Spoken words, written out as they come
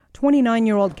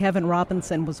29-year-old Kevin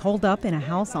Robinson was holed up in a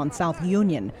house on South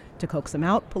Union. To coax him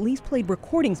out, police played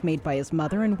recordings made by his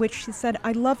mother in which she said,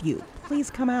 "I love you. Please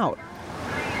come out."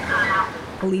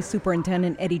 Police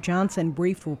Superintendent Eddie Johnson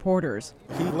briefed reporters.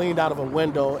 He leaned out of a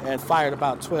window and fired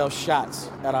about 12 shots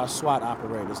at our SWAT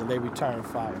operators, and they returned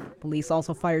fire. Police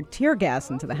also fired tear gas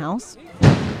into the house.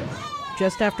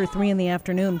 Just after 3 in the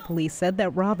afternoon, police said that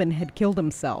Robin had killed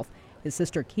himself. His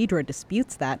sister Kedra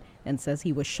disputes that and says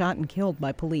he was shot and killed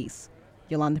by police.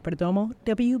 Yolanda Perdomo,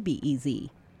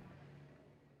 WBEZ.